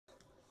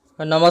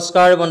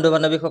নমস্কাৰ বন্ধু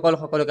বান্ধৱীসকল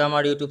সকলোকে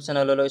আমাৰ ইউটিউব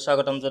চেনেললৈ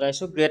স্বাগতম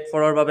জনাইছোঁ। গ্ৰেড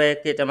 4ৰ বাবে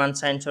কেইটামান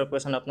ছায়েন্সৰ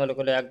কুৱেশ্যন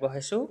আপোনালোকলৈ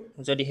আগবঢ়াইছোঁ।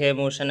 যদিহে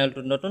মোৰ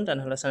চেনেলটোত নতুন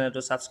তেনেহ'লে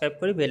চেনেলটো ছাবস্ক্ৰাইব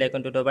কৰি বেল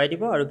আইকনটো দবাই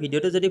দিব আৰু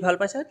ভিডিঅ'টো যদি ভাল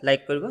পাইছে লাইক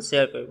কৰিব,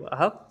 শ্বেয়াৰ কৰিব।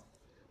 আহক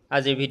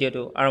আজিৰ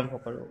ভিডিঅ'টো আৰম্ভ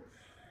কৰোঁ।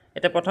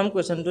 এতিয়া প্ৰথম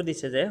কুৱেশ্যনটো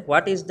দিছে যে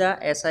what is the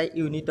SI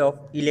unit of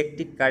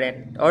electric current,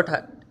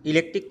 অৰ্থাৎ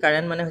ইলেক্ট্ৰিক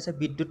কাৰেণ্ট মানে হৈছে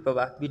বিদ্যুৎ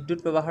প্ৰবাহ। বিদ্যুৎ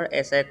প্ৰবাহৰ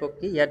SI একক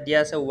কি? ইয়াত দিয়া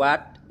আছে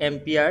ৱাট,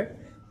 এম্পিয়াৰ,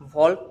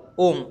 ভল্ট,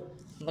 ওম।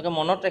 আপোনালোকে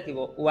মনত ৰাখিব,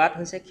 ৱাট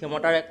হৈছে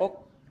ক্ষমতাৰ একক,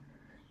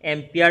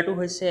 এম্পিয়াৰটো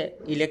হৈছে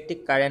ইলেক্ট্ৰিক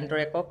কাৰেণ্টৰ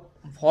একক,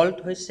 ভল্ট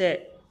হৈছে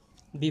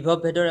বিভৱ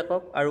ভেদৰ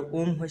একক আৰু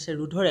ওম হৈছে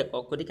ৰোধৰ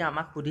একক। গতিকে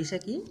আমাক সুধিছে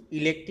কি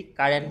ইলেক্ট্ৰিক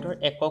কাৰেণ্টৰ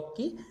একক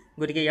কি,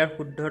 গতিকে ইয়াৰ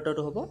শুদ্ধ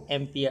উত্তৰটো হ'ব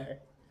এম্পিয়াৰ।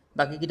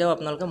 বাকীকেইটাও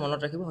আপোনালোকে মনত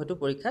ৰাখিব, হয়তো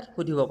পৰীক্ষাত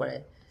সুধিব পাৰে।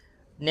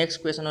 নেক্সট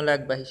কুৱেশ্যনলৈ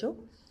আগবাঢ়িছোঁ।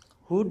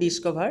 হু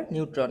ডিছকভাৰ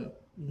নিউট্ৰন?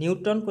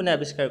 নিউট্ৰন কোনে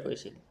আৱিষ্কাৰ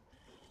কৰিছিল?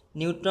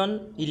 নিউট্ৰন,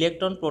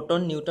 ইলেক্ট্ৰন, প্ৰটন,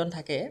 নিউট্ৰন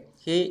থাকে,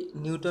 সেই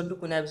নিউট্ৰনটো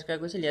কোনে আৱিষ্কাৰ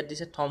কৰিছিল? ইয়াত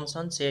দিছে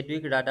থমছন,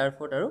 চেডউইক,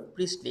 ৰাদাৰফৰ্ড আৰু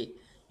প্ৰিষ্টলি।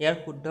 ইয়াৰ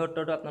শুদ্ধ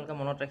উত্তৰটো আপোনালোকে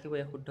মনত ৰাখিব,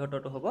 ইয়াৰ শুদ্ধ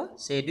উত্তৰটো হ'ব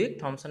চেডউইক।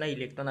 থমছনে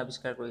ইলেক্ট্ৰন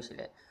আৱিষ্কাৰ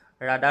কৰিছিলে।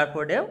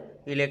 ৰাদাৰফৰ্ডেও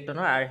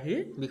ইলেক্ট্ৰনৰ আৰ্হিৰ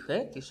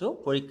বিষয়ে কিছু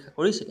পৰীক্ষা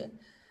কৰিছিলে,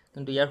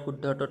 কিন্তু ইয়াৰ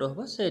শুদ্ধ উত্তৰটো হ'ব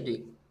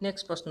চেডউইক।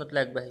 নেক্সট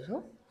প্ৰশ্নটোলৈ আগবাঢ়িছোঁ।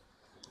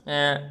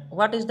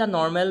 What is the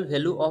normal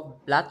value of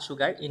blood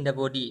sugar in the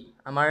body?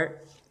 আমাৰ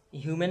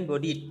হিউমেন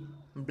বডিত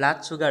ব্লাড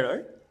চুগাৰৰ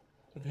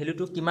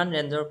ভেলুটো কিমান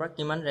ৰেঞ্জৰ পৰা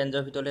কিমান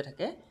ৰেঞ্জৰ ভিতৰলৈ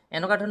থাকে?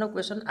 এনেকুৱা ধৰণৰ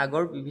কুৱেশ্যন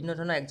আগৰ বিভিন্ন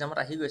ধৰণৰ এক্সামত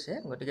আহি গৈছে,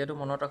 গতিকে এইটো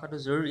মনত ৰখাটো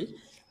জৰুৰী।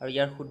 আৰু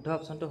ইয়াৰ শুদ্ধ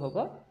অপশ্যনটো হ'ব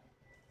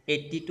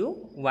 80 to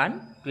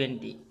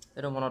 120।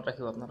 এইটো মনত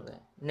ৰাখিব আপোনালোকে।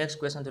 নেক্সট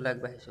কুৱেশ্যনটোলৈ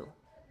আগবাঢ়িছোঁ।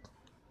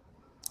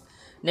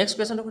 নেক্সট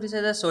কুৱেশ্যনটো সুধিছে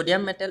যে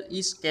sodium metal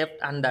is kept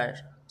under.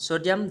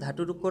 Sodium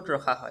ধাতুটো ক'ত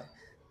ৰখা হয়?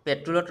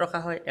 পেট্ৰলত ৰখা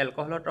হয়,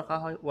 এলকহলত ৰখা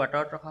হয়,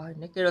 ৱাটাৰত ৰখা হয়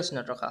নে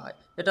কেৰচিনত ৰখা হয়?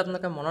 এইটো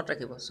আপোনালোকে মনত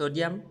ৰাখিব।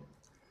 ছ'ডিয়াম,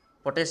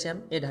 পটাছিয়াম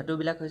এই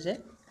ধাতুবিলাক হৈছে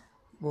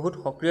বহুত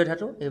সক্ৰিয়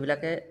ধাতু।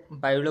 এইবিলাকে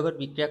বায়ুৰ লগত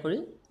বিক্ৰিয়া কৰি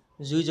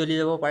জুই জ্বলি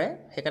যাব পাৰে।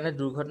 সেইকাৰণে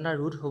দুৰ্ঘটনা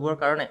ৰোধ হ'বৰ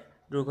কাৰণে,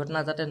 দুৰ্ঘটনা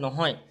যাতে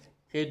নহয়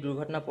সেই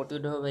দুৰ্ঘটনা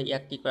প্ৰতিৰোধৰ বাবে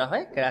ইয়াক কি কৰা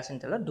হয়? কেৰাচিন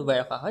তেলত ডুবাই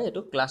ৰখা হয়।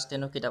 এইটো ক্লাছ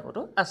 10ৰ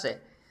কিতাপতো আছে।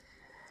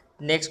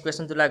 নেক্সট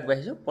কুৱেশ্যনটোলৈ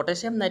আগবাঢ়িছোঁ।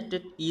 Potassium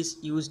nitrate is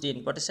used in.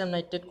 Potassium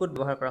nitrate ক'ত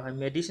ব্যৱহাৰ কৰা হয়?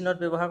 মেডিচিনত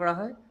ব্যৱহাৰ কৰা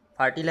হয়,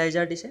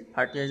 ফাৰ্টিলাইজাৰ দিছে,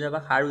 ফাৰ্টিলাইজাৰ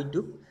বা সাৰ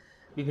উদ্যোগ,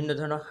 বিভিন্ন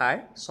ধৰণৰ সাৰ,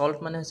 চল্ট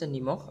মানে হৈছে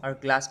নিমখ আৰু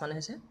গ্লাছ মানে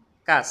হৈছে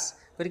কাঁচ।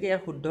 গতিকে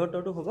ইয়াৰ শুদ্ধ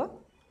উত্তৰটো হ'ব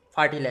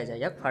ফাৰ্টিলাইজাৰ।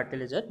 ইয়াক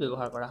ফাৰ্টিলাইজাৰত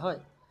ব্যৱহাৰ কৰা হয়।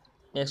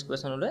 নেক্সট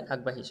কুৱেশ্যনলৈ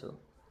আগবাঢ়িছোঁ।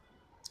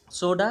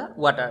 Soda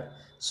water.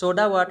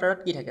 ছ'ডা ৱাটাৰত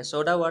কি থাকে?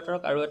 ছ'ডা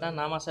ৱাটাৰক আৰু এটা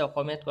নাম আছে,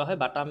 অসমীয়াত কোৱা হয়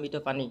বাটামৃত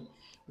পানী।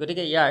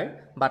 গতিকে ইয়াৰ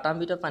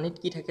বাটামৃত পানীত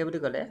কি থাকে বুলি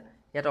ক'লে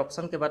ইয়াত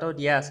অপশ্যন কেইবাটাও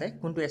দিয়া আছে।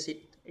 কোনটো এচিড?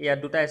 ইয়াত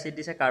দুটা এচিড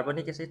দিছে,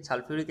 carbonic acid,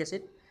 sulphuric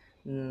acid,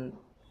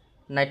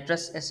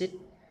 nitrous acid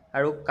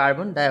আৰু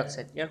কাৰ্বন ডাই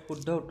অক্সাইড। ইয়াৰ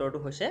শুদ্ধ উত্তৰটো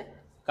হৈছে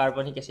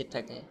কাৰ্বনিক এচিড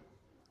থাকে।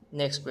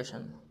 Next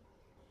question.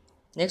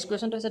 নেক্সট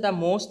কুৱেশ্যনটো হৈছে the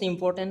most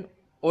important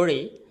অ'ৰে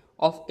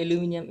of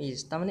aluminium is.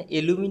 তাৰমানে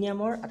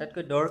এলুমিনিয়ামৰ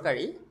আটাইতকৈ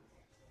দৰকাৰী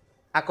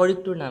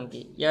আকৰিকটোৰ নাম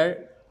কি? ইয়াৰ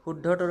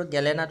শুদ্ধ উত্তৰটো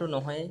গেলেনাটো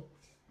নহয়,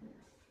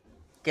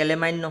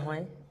 কেলেমাইন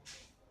নহয়,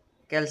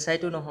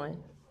 কেলচাইটো নহয়,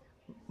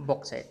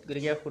 বক্সাইট।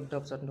 গতিকে ইয়াৰ শুদ্ধ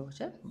অপশ্যনটো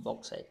হৈছে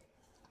বক্সাইট।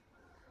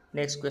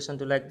 নেক্সট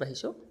কুৱেশ্যনটোলৈ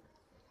আগবাঢ়িছোঁ।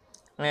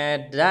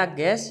 The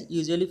gas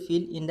usually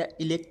fill in the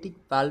electric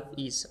bulb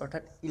is.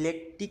 অৰ্থাৎ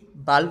ইলেক্ট্ৰিক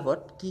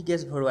বাল্বত কি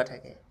গেছ ভৰোৱা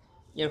থাকে?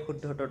 ইয়াৰ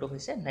শুদ্ধ উত্তৰটো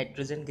হৈছে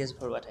নাইট্ৰজেন গেছ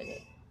ভৰোৱা থাকে।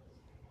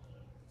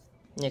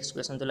 নেক্সট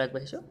কুৱেশ্যনটোলৈ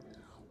আগবাঢ়িছোঁ।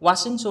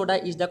 ৱাশ্বিং soda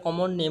is the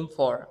common name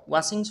for.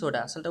 ৱাশ্বিং ছ'ডা,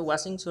 আচলতে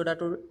ৱাশ্বিং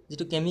ছ'ডাটোৰ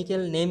যিটো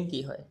কেমিকেল নেম কি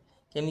হয়?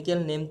 কেমিকেল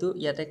নেমটো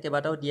ইয়াতে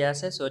কেইবাটাও দিয়া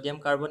আছে, sodium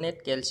carbonate,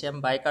 calcium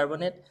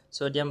bicarbonate,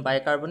 sodium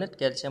bicarbonate,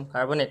 calcium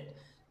carbonate.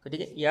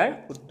 গতিকে ইয়াৰ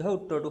শুদ্ধ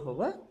উত্তৰটো হ'ব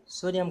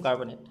ছ'ডিয়াম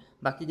কাৰ্বনেট।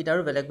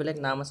 বাকীকেইটাৰো বেলেগ বেলেগ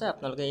নাম আছে,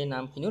 আপোনালোকে এই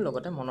নামখিনিও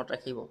লগতে মনত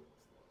ৰাখিব।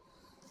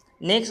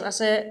 নেক্সট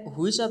আছে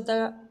which of the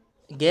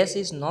gas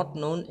is not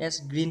known as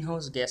green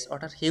house gas.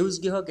 অৰ্থাৎ সেউজ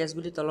গৃহ গেছ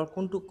বুলি তলৰ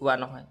কোনটো কোৱা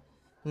নহয়?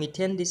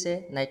 মিথেন দিছে,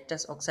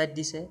 নাইট্ৰাছ অক্সাইড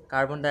দিছে,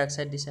 কাৰ্বন ডাই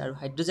অক্সাইড দিছে আৰু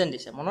হাইড্ৰজেন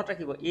দিছে। মনত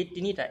ৰাখিব এই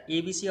তিনিটা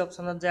ABC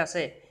অপশ্যনত যে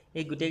আছে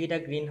এই গোটেইকেইটা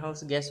গ্ৰীণ হাউচ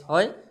গেছ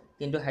হয়,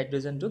 কিন্তু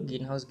হাইড্ৰজেনটো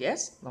গ্ৰীণ হাউচ গেছ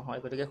নহয়।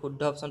 গতিকে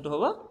শুদ্ধ অপশ্যনটো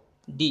হ'ব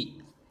ডি।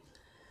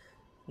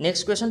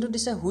 নেক্সট কুৱেশ্যনটো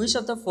দিছে which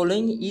of the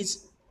following is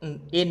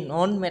a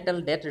non metal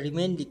date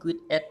remain liquid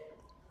at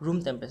room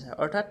temperature.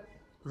 অৰ্থাৎ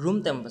ৰুম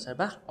টেম্পাৰেচাৰ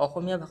বা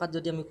অসমীয়া ভাষাত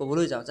যদি আমি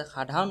ক'বলৈ যাওঁ যে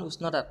সাধাৰণ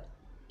উষ্ণতাত,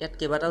 ইয়াত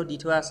কেইবাটাও দি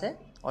থোৱা আছে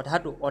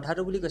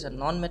অধাতু বুলি কৈছে।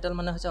 নন মেটেল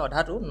মানে হৈছে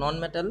অধাতু। নন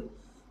মেটেল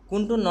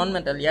কোনটো নন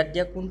মেটেল? ইয়াত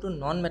দিয়া কোনটো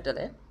নন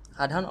মেটেলে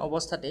সাধাৰণ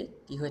অৱস্থাতেই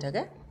কি হৈ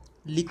থাকে?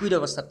 লিকুইড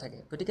অৱস্থাত থাকে।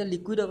 গতিকে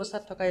লিকুইড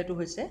অৱস্থাত থকা এইটো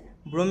হৈছে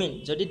ব্ৰমিন।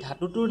 যদি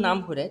ধাতুটোৰ নাম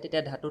সোধে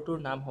তেতিয়া ধাতুটোৰ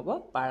নাম হ'ব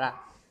পাৰা।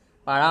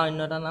 পাৰা অন্য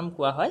এটা নাম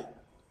কোৱা হয়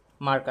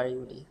মাৰ্কাৰী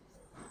বুলি।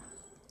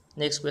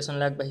 নেক্সট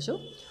কুৱেশ্যনলৈ আগবাঢ়িছোঁ।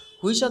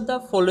 Which of the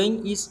following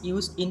is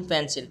use in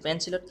pencil.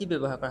 পেঞ্চিলত কি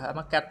ব্যৱহাৰ কৰা হয়?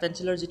 আমাৰ কাঠ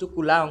পেঞ্চিলৰ যিটো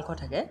ক'লা অংশ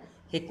থাকে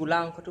সেই ক'লা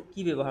অংশটো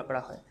কি ব্যৱহাৰ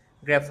কৰা হয়?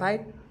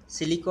 গ্ৰেফাইট,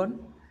 চিলিকন,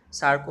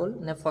 চাৰকোল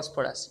নে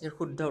ফছফৰাছ? ইয়াৰ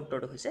শুদ্ধ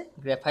উত্তৰটো হৈছে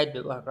গ্ৰেফাইট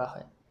ব্যৱহাৰ কৰা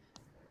হয়।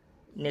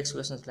 নেক্সট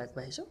কুৱেশ্যনলৈ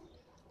আগবাঢ়িছোঁ।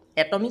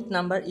 Atomic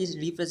number is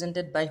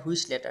represented by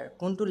which letter.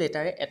 কোনটো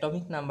লেটাৰে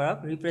এটমিক নাম্বাৰক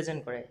ৰিপ্ৰেজেণ্ট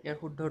কৰে? ইয়াৰ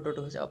শুদ্ধ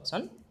উত্তৰটো হৈছে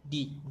option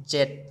D,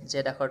 Z.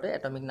 Z আখৰটোৱে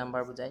atomic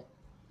number বুজায়।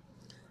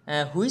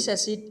 Which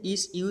acid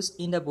is used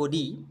in the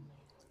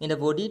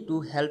body to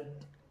help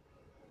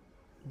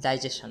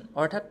digestion?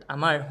 অৰ্থাৎ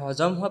আমাৰ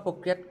হজম হোৱা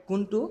প্ৰক্ৰিয়াত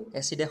কোনটো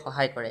এচিডে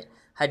সহায় কৰে?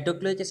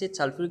 হাইড্ৰক্লোৰিক acid,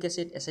 sulphuric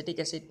acid, acetic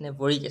acid নে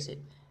বৰিক এচিড?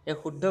 এই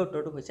শুদ্ধ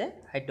উত্তৰটো হৈছে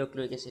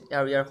হাইড্ৰক্লোৰিক এচিড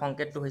আৰু ইয়াৰ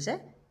সংকেতটো হৈছে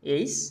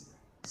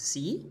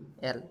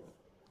HCl.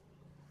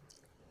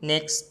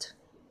 Next,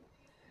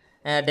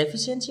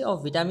 deficiency of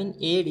vitamin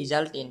A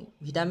result in,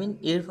 vitamin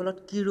এৰ ফলত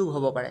কি ৰোগ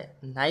হ'ব পাৰে?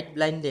 নাইট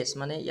ব্লাইণ্ডনেছ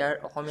মানে ইয়াৰ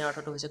অসমীয়া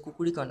অৰ্থটো হৈছে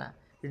কুকুৰিকণা,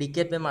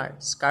 ৰিকেট বেমাৰ,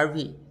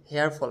 স্কাৰ্ভি,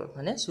 হেয়াৰ ফল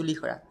মানে চুলি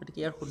সৰা। গতিকে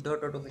ইয়াৰ শুদ্ধ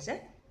উত্তৰটো হৈছে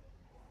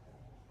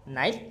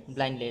নাইট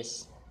ব্লাইণ্ডনেছ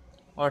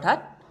অৰ্থাৎ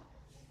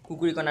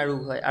কুকুৰিকণা ৰোগ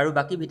হয়। আৰু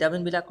বাকী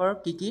ভিটামিনবিলাকৰ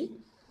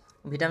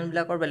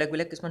ভিটামিনবিলাকৰ বেলেগ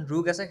বেলেগ কিছুমান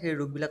ৰোগ আছে, সেই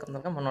ৰোগবিলাক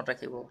আপোনালোকে মনত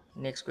ৰাখিব।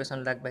 নেক্সট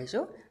কুৱেশ্যনলৈ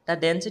আগবাঢ়িছোঁ। দ্য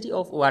ডেঞ্চিটি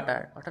অফ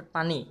ৱাটাৰ অৰ্থাৎ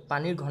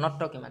পানীৰ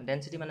ঘনত্ব কিমান?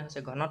 ডেঞ্চিটি মানে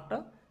হৈছে ঘনত্ব,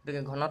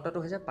 গতিকে ঘনত্বটো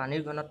হৈছে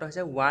পানীৰ ঘনত্ব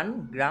হৈছে 1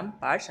 গ্ৰাম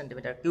পাৰ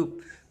চেণ্টিমিটাৰ কিউব।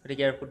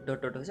 গতিকে ইয়াৰ শুদ্ধ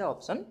উত্তৰটো হৈছে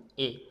অপশ্যন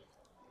এ।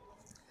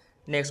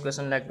 নেক্সট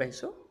কুৱেশ্যনলৈ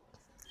আগবাঢ়িছোঁ।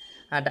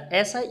 The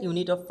SI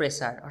unit of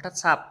pressure অৰ্থাৎ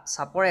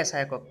চাপৰ SI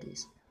একক কি?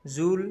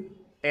 জুল,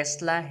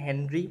 টেছলা,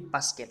 হেনৰি,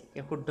 পাস্কেল।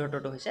 এই শুদ্ধ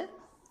উত্তৰটো হৈছে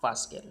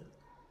pascal.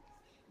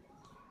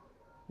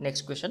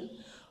 Next question,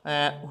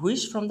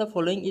 which from the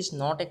following is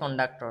not a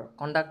conductor?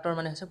 Conductor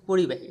মানে হৈছে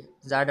পৰিবাহী,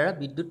 যাৰ দ্বাৰা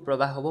বিদ্যুৎ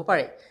প্ৰবাহ হ'ব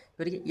পাৰে।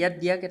 গতিকে ইয়াত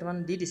দিয়া কেইটামান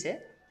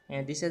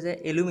দিছে যে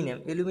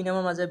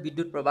এলুমিনিয়ামৰ মাজেৰে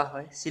বিদ্যুৎ প্ৰবাহ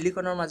হয়,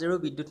 চিলিকনৰ মাজেৰেও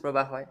বিদ্যুৎ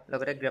প্ৰবাহ হয়,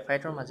 লগতে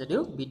গ্ৰেফাইটৰ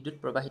মাজেদিও বিদ্যুৎ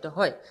প্ৰবাহিত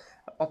হয়।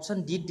 অপশ্যন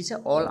ডিত দিছে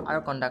অল আৰ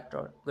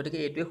কণ্ডাক্টৰ। গতিকে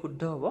এইটোৱে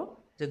শুদ্ধ হ'ব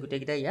যে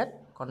গোটেইকেইটা ইয়াত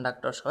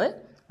কণ্ডাক্টৰ্ছ হয়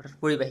অৰ্থাৎ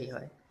পৰিবাহী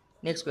হয়।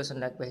 নেক্সট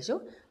কুৱেশ্যনলৈ আগবাঢ়িছোঁ।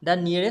 The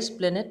nearest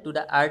planet to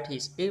the earth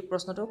is, এই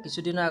প্ৰশ্নটো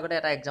কিছুদিনৰ আগতে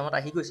এটা এক্সামত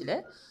আহি গৈছিলে।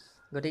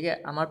 গতিকে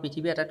আমাৰ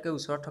পৃথিৱীৰ আটাইতকৈ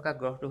ওচৰত থকা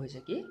গ্ৰহটো হৈছে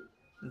কি?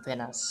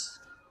 ভেনাছ।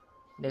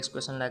 নেক্সট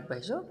কুৱেশ্যনলৈ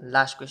আগবাঢ়িছোঁ।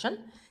 Last question,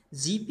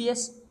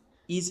 GPS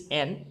is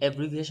an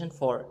এব্ৰিভিয়েশ্যন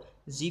for,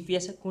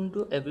 GPS কোনটো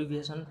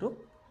এব্ৰিভিয়েশ্যনটোক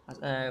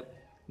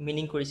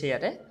মিনিং কৰিছে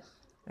ইয়াতে?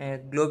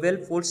 Global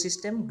force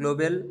system,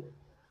 global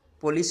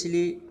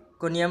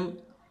পলিচিলিকনিয়াম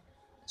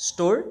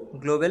store,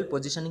 global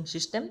positioning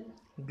system,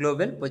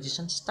 global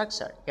position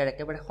structure. ইয়াৰ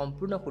একেবাৰে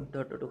সম্পূৰ্ণ শুদ্ধ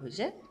উত্তৰটো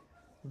হৈছে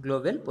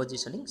গ্ল'বেল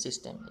পজিশ্যনিং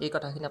ছিষ্টেম। এই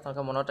কথাখিনি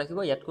আপোনালোকে মনত ৰাখিব।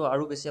 ইয়াতকৈ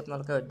আৰু বেছি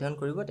আপোনালোকে অধ্যয়ন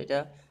কৰিব,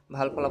 তেতিয়া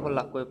ভাল ফলাফল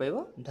লাভ কৰিব পাৰিব।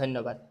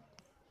 ধন্যবাদ।